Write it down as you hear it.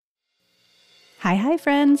Hi,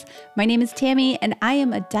 friends. My name is Tammy, and I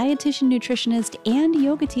am a dietitian, nutritionist, and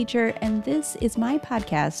yoga teacher, and this is my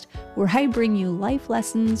podcast where I bring you life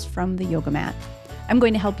lessons from the yoga mat. I'm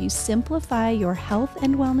going to help you simplify your health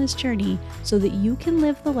and wellness journey so that you can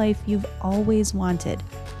live the life you've always wanted.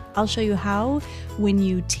 I'll show you how, when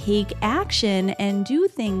you take action and do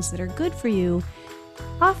things that are good for you,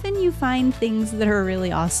 often you find things that are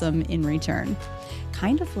really awesome in return.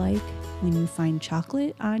 Kind of like when you find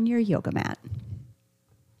chocolate on your yoga mat.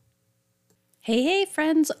 Hey,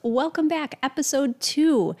 friends, welcome back. Episode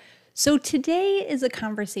 2. So today is a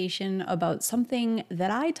conversation about something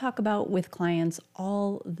that I talk about with clients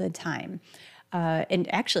all the time.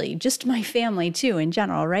 And actually just my family too in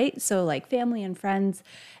general, right? So like family and friends.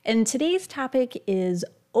 And today's topic is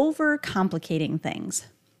overcomplicating things.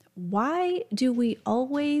 Why do we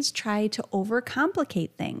always try to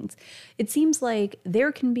overcomplicate things? It seems like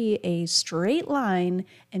there can be a straight line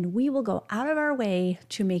and we will go out of our way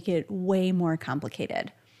to make it way more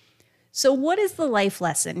complicated. So what is the life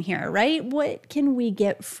lesson here, right? What can we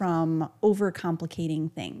get from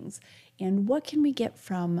overcomplicating things? And what can we get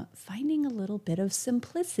from finding a little bit of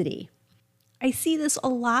simplicity? I see this a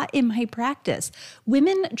lot in my practice.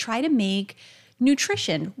 Women try to make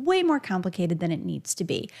nutrition way more complicated than it needs to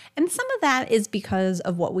be. And some of that is because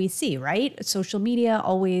of what we see, right? Social media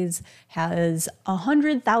always has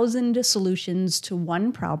 100,000 solutions to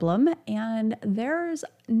one problem, and there's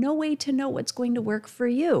no way to know what's going to work for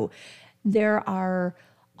you. There are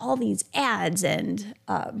all these ads and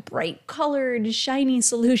bright colored, shiny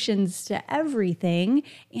solutions to everything,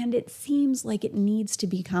 and it seems like it needs to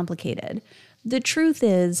be complicated. The truth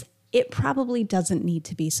is, it probably doesn't need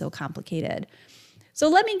to be so complicated. So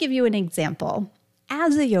let me give you an example.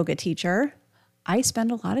 As a yoga teacher, I spend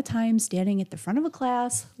a lot of time standing at the front of a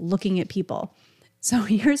class looking at people. So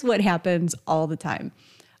here's what happens all the time.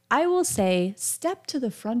 I will say, step to the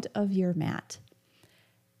front of your mat.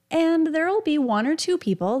 And there will be one or two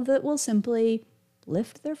people that will simply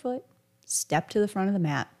lift their foot, step to the front of the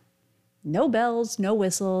mat. No bells, no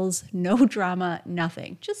whistles, no drama,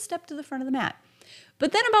 nothing. Just step to the front of the mat.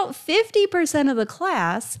 But then about 50% of the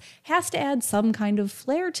class has to add some kind of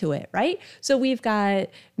flair to it, right? So we've got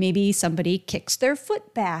maybe somebody kicks their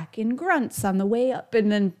foot back and grunts on the way up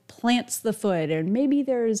and then plants the foot. And maybe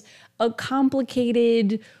there's a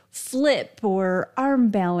complicated flip or arm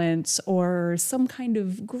balance or some kind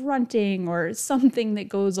of grunting or something that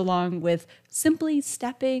goes along with simply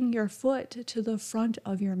stepping your foot to the front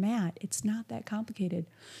of your mat. It's not that complicated.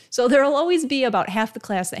 So there'll always be about half the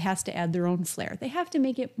class that has to add their own flair. They have to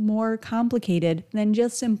make it more complicated than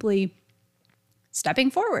just simply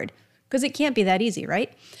stepping forward, because it can't be that easy,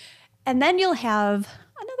 right? And then you'll have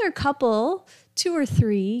another couple, 2 or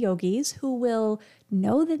 3 yogis who will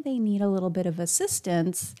know that they need a little bit of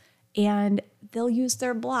assistance, and they'll use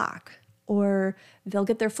their block, or they'll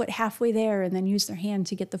get their foot halfway there and then use their hand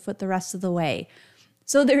to get the foot the rest of the way.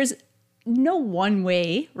 So there's no one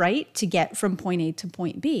way, right, to get from point A to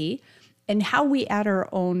point B, and how we add our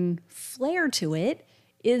own flair to it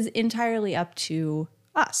is entirely up to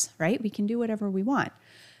us, right? We can do whatever we want.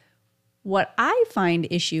 What I find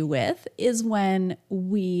issue with is when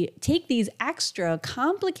we take these extra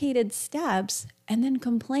complicated steps and then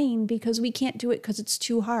complain because we can't do it because it's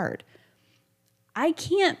too hard. I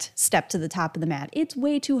can't step to the top of the mat. It's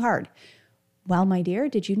way too hard. Well, my dear,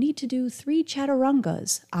 did you need to do 3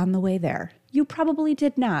 chaturangas on the way there? You probably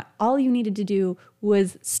did not. All you needed to do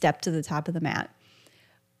was step to the top of the mat.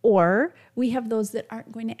 Or we have those that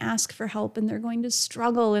aren't going to ask for help and they're going to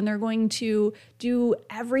struggle and they're going to do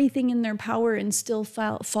everything in their power and still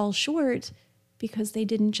fall short because they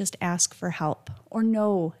didn't just ask for help or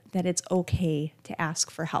know that it's okay to ask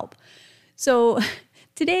for help. So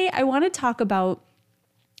today I want to talk about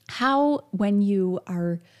how, when you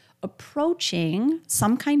are approaching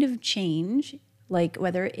some kind of change, like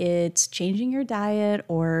whether it's changing your diet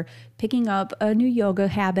or picking up a new yoga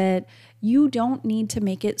habit, you don't need to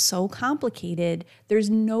make it so complicated. There's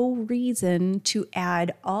no reason to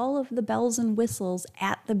add all of the bells and whistles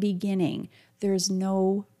at the beginning. There's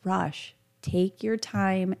no rush. Take your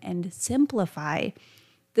time and simplify.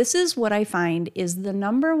 This is what I find is the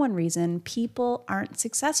number one reason people aren't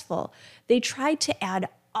successful. They try to add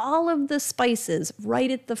all of the spices right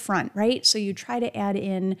at the front, right? So you try to add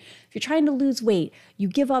in, if you're trying to lose weight, you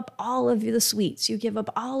give up all of the sweets, you give up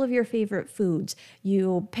all of your favorite foods,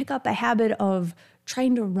 you pick up a habit of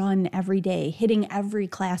trying to run every day, hitting every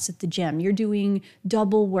class at the gym, you're doing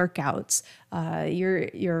double workouts,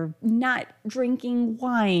 you're not drinking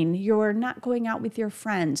wine, you're not going out with your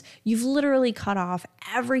friends. You've literally cut off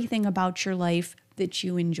everything about your life that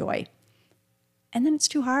you enjoy. And then it's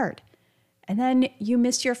too hard. And then you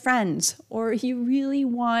miss your friends, or you really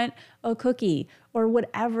want a cookie, or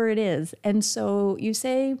whatever it is. And so you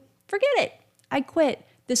say, forget it. I quit.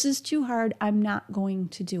 This is too hard. I'm not going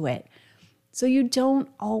to do it. So you don't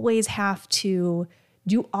always have to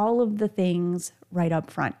do all of the things right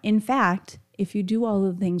up front. In fact, if you do all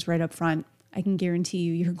of the things right up front, I can guarantee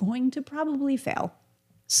you, you're going to probably fail.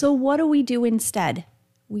 So what do we do instead?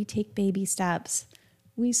 We take baby steps.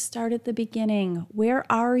 We start at the beginning. Where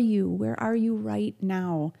are you? Where are you right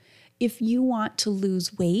now? If you want to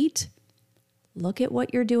lose weight, look at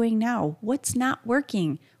what you're doing now. What's not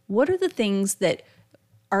working? What are the things that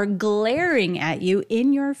are glaring at you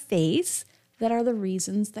in your face that are the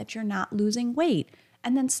reasons that you're not losing weight?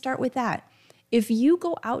 And then start with that. If you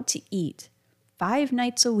go out to eat 5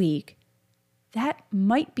 nights a week, that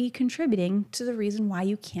might be contributing to the reason why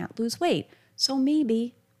you can't lose weight. So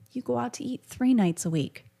maybe you go out to eat 3 nights a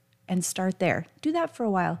week and start there. Do that for a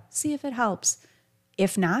while. See if it helps.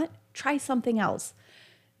 If not, try something else.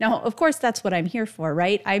 Now, of course, that's what I'm here for,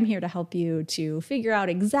 right? I'm here to help you to figure out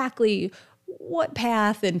exactly what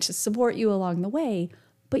path and to support you along the way.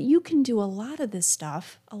 But you can do a lot of this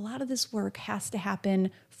stuff. A lot of this work has to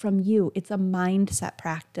happen from you. It's a mindset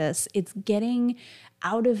practice. It's getting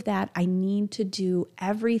out of that, I need to do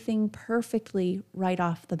everything perfectly right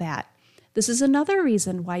off the bat. This is another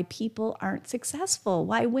reason why people aren't successful,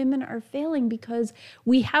 why women are failing, because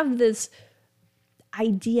we have this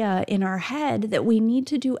idea in our head that we need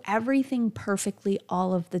to do everything perfectly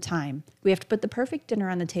all of the time. We have to put the perfect dinner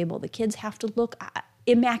on the table. The kids have to look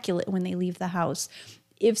immaculate when they leave the house.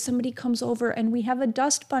 If somebody comes over and we have a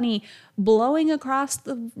dust bunny blowing across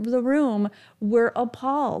the room, we're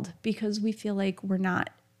appalled because we feel like we're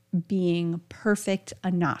not being perfect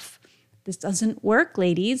enough. This doesn't work,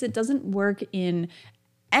 ladies. It doesn't work in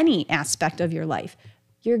any aspect of your life.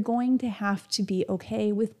 You're going to have to be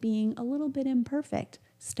okay with being a little bit imperfect.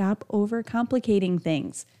 Stop overcomplicating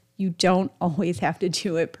things. You don't always have to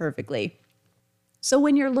do it perfectly. So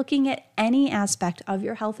when you're looking at any aspect of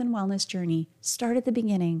your health and wellness journey, start at the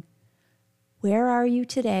beginning. Where are you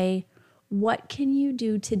today? What can you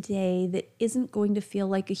do today that isn't going to feel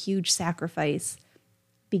like a huge sacrifice?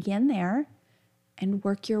 Begin there and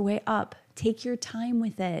work your way up. Take your time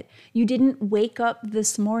with it. You didn't wake up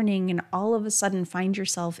this morning and all of a sudden find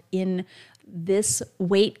yourself in this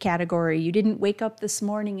weight category. You didn't wake up this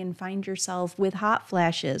morning and find yourself with hot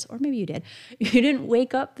flashes, or maybe you did. You didn't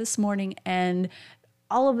wake up this morning and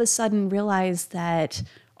all of a sudden realize that,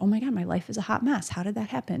 oh my God, my life is a hot mess. How did that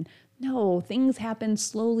happen? No, things happen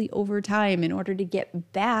slowly over time. In order to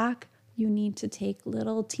get back, you need to take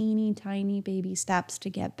little teeny tiny baby steps to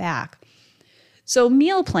get back. So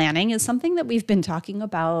meal planning is something that we've been talking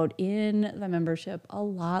about in the membership a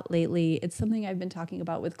lot lately. It's something I've been talking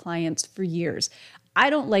about with clients for years. I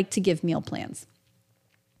don't like to give meal plans.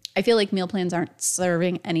 I feel like meal plans aren't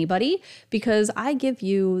serving anybody because I give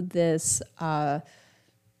you this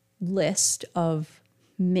list of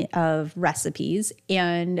recipes,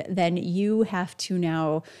 and then you have to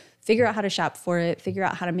now figure out how to shop for it, figure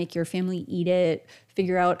out how to make your family eat it,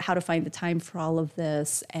 figure out how to find the time for all of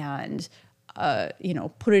this, and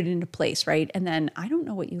put it into place, right? And then I don't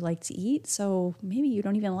know what you like to eat, so maybe you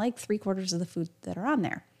don't even like 3/4 of the food that are on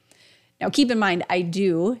there. Now, keep in mind, I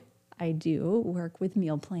do work with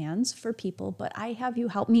meal plans for people, but I have you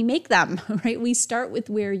help me make them, right? We start with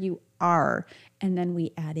where you are, and then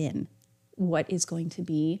we add in what is going to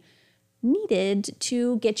be needed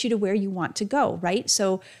to get you to where you want to go, right?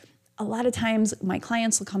 So a lot of times my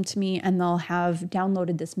clients will come to me and they'll have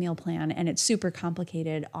downloaded this meal plan and it's super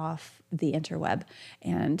complicated off the interweb.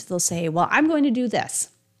 And they'll say, well, I'm going to do this.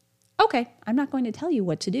 Okay, I'm not going to tell you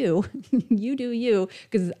what to do. You do you,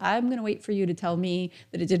 because I'm going to wait for you to tell me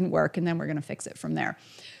that it didn't work and then we're going to fix it from there.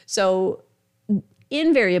 So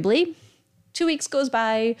invariably, 2 weeks goes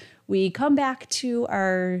by, we come back to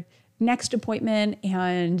our next appointment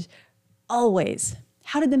and always,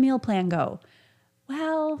 how did the meal plan go?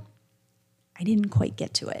 Well, I didn't quite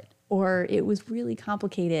get to it, or it was really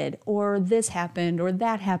complicated, or this happened, or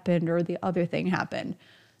that happened, or the other thing happened.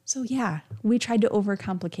 So yeah, we tried to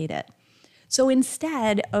overcomplicate it. So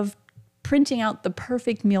instead of printing out the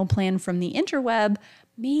perfect meal plan from the interweb,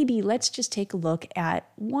 maybe let's just take a look at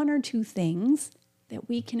 1 or 2 things that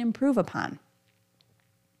we can improve upon.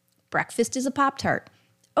 Breakfast is a Pop-Tart.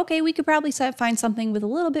 Okay, we could probably find something with a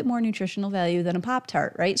little bit more nutritional value than a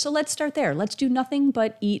Pop-Tart, right? So let's start there. Let's do nothing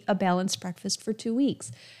but eat a balanced breakfast for 2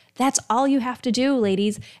 weeks. That's all you have to do,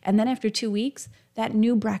 ladies. And then after 2 weeks, that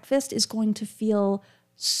new breakfast is going to feel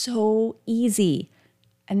so easy.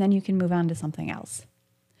 And then you can move on to something else.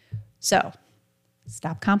 So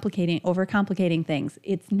Stop overcomplicating things.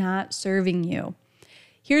 It's not serving you.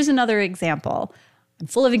 Here's another example. I'm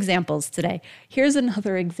full of examples today. Here's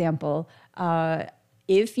another example.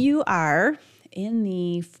 If you are in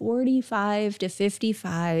the 45 to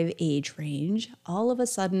 55 age range, all of a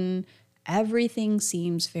sudden, everything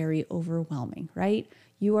seems very overwhelming, right?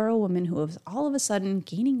 You are a woman who is all of a sudden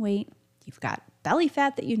gaining weight. You've got belly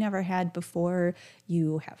fat that you never had before.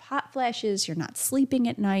 You have hot flashes. You're not sleeping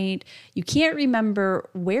at night. You can't remember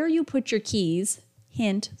where you put your keys.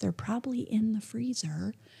 Hint, they're probably in the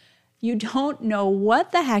freezer. You don't know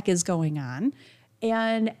what the heck is going on,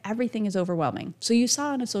 and everything is overwhelming. So you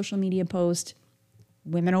saw on a social media post,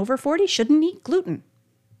 women over 40 shouldn't eat gluten.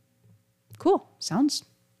 Cool. Sounds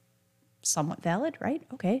somewhat valid, right?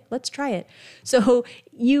 Okay, let's try it. So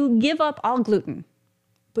you give up all gluten,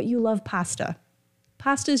 but you love pasta.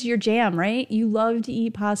 Pasta's your jam, right? You love to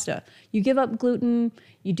eat pasta. You give up gluten,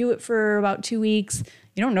 you do it for about 2 weeks,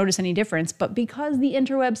 you don't notice any difference, but because the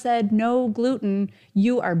interweb said no gluten,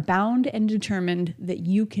 you are bound and determined that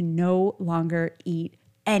you can no longer eat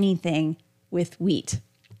anything with wheat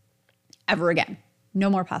ever again. No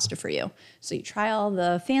more pasta for you. So you try all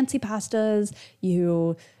the fancy pastas,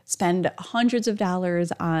 you spend hundreds of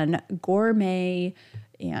dollars on gourmet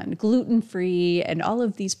and gluten-free and all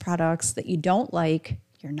of these products that you don't like,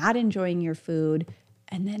 you're not enjoying your food,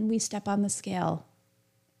 and then we step on the scale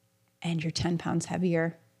and you're 10 pounds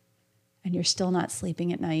heavier and you're still not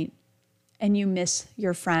sleeping at night and you miss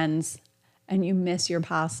your friends and you miss your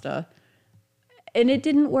pasta and it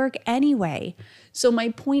didn't work anyway. So my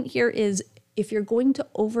point here is if you're going to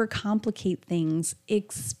overcomplicate things,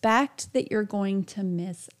 expect that you're going to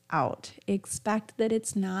miss out. Expect that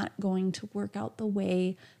it's not going to work out the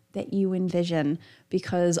way that you envision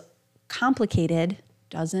because complicated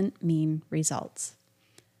doesn't mean results.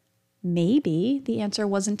 Maybe the answer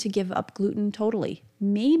wasn't to give up gluten totally.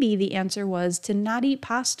 Maybe the answer was to not eat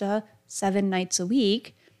pasta 7 nights a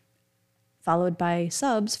week, followed by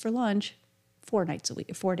subs for lunch 4 days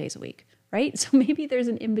a week, right? So maybe there's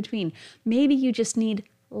an in-between. Maybe you just need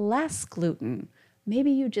less gluten. Maybe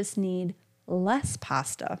you just need less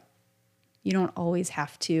pasta. You don't always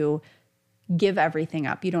have to give everything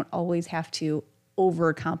up. You don't always have to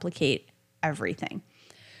overcomplicate everything.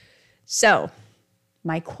 So,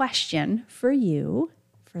 my question for you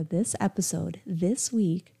for this episode this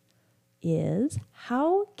week is,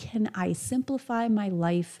 how can I simplify my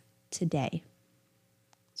life today?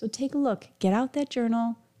 So take a look, get out that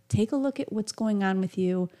journal, take a look at what's going on with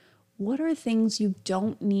you. What are things you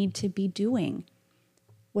don't need to be doing?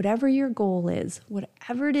 Whatever your goal is,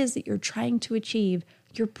 whatever it is that you're trying to achieve,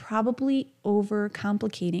 you're probably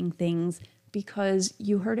overcomplicating things because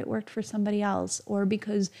you heard it worked for somebody else or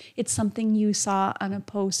because it's something you saw on a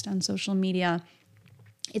post on social media.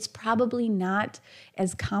 It's probably not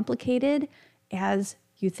as complicated as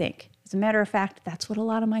you think. As a matter of fact, that's what a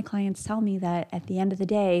lot of my clients tell me, that at the end of the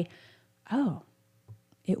day, oh,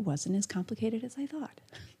 it wasn't as complicated as I thought.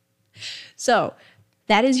 So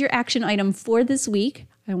that is your action item for this week.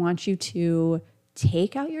 I want you to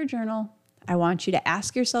take out your journal. I want you to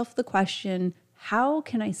ask yourself the question, how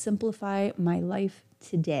can I simplify my life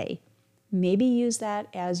today? Maybe use that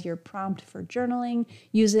as your prompt for journaling.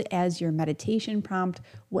 Use it as your meditation prompt.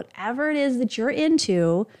 Whatever it is that you're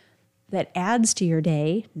into that adds to your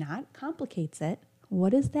day, not complicates it.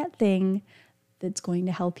 What is that thing that's going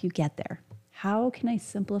to help you get there? How can I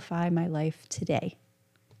simplify my life today?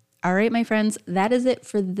 All right, my friends, that is it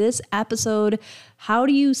for this episode. How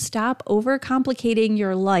do you stop overcomplicating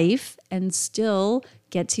your life and still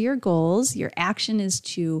get to your goals? Your action is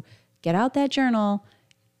to get out that journal,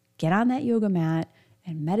 get on that yoga mat,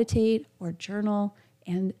 and meditate or journal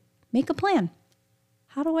and make a plan.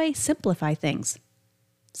 How do I simplify things?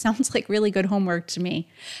 Sounds like really good homework to me.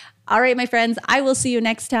 All right, my friends, I will see you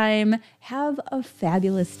next time. Have a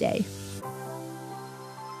fabulous day.